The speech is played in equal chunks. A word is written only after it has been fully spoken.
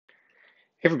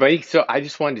Hey everybody, so I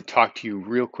just wanted to talk to you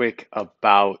real quick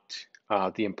about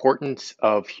the importance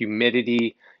of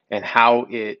humidity and how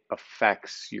it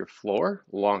affects your floor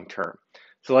long term.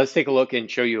 So let's take a look and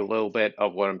show you a little bit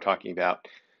of what I'm talking about.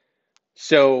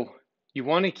 So you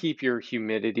want to keep your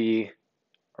humidity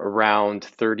around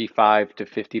 35 to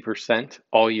 50%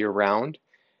 all year round.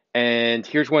 And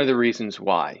here's one of the reasons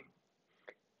why.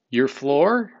 Your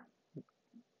floor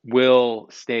will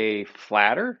stay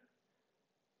flatter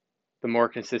the more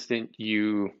consistent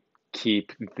you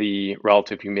keep the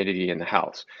relative humidity in the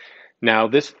house. Now,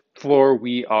 this floor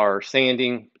we are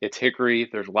sanding, it's hickory.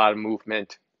 There's a lot of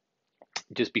movement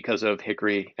just because of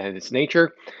hickory and its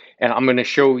nature. And I'm going to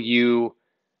show you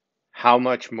how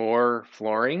much more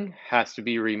flooring has to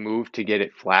be removed to get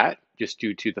it flat, just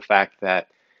due to the fact that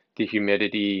the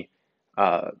humidity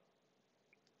uh,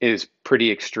 is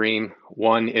pretty extreme.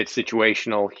 One, it's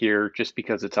situational here just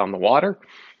because it's on the water.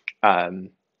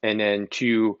 Um, and then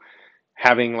two,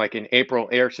 having like an April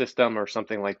air system or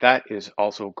something like that is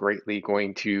also greatly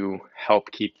going to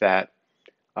help keep that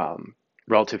um,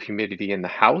 relative humidity in the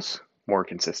house more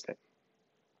consistent.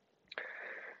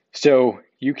 So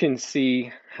you can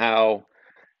see how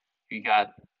you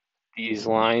got these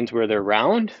lines where they're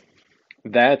round.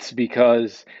 That's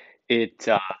because it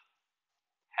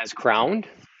has crowned,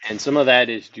 and some of that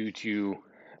is due to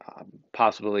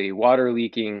possibly water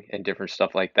leaking and different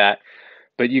stuff like that.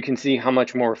 But you can see how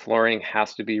much more flooring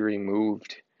has to be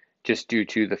removed just due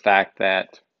to the fact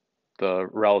that the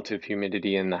relative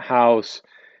humidity in the house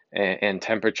and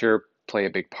temperature play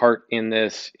a big part in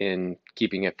this, in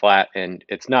keeping it flat. And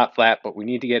it's not flat, but we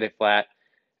need to get it flat.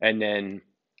 And then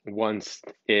once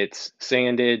it's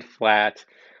sanded flat,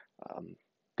 um,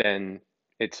 then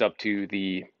it's up to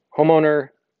the homeowner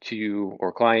to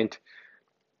or client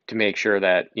to make sure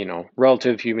that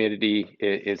relative humidity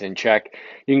is in check.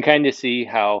 You can kind of see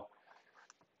how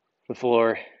the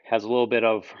floor has a little bit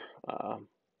of uh,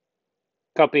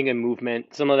 cupping and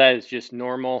movement. Some of that is just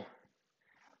normal.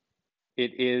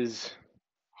 It is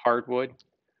hardwood,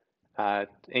 and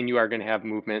you are going to have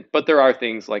movement, but there are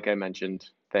things, like I mentioned,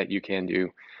 that you can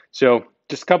do. So,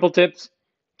 just a couple tips.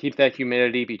 Keep that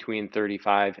humidity between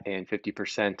 35 and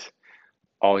 50%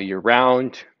 all year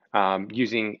round.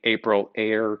 Using April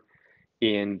air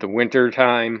in the winter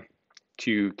time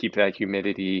to keep that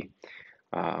humidity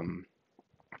um,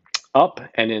 up,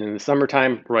 and then in the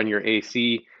summertime, run your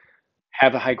AC.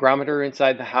 Have a hygrometer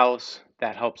inside the house.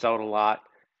 That helps out a lot.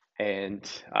 And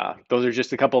those are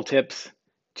just a couple tips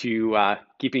to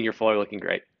keeping your floor looking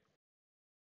great.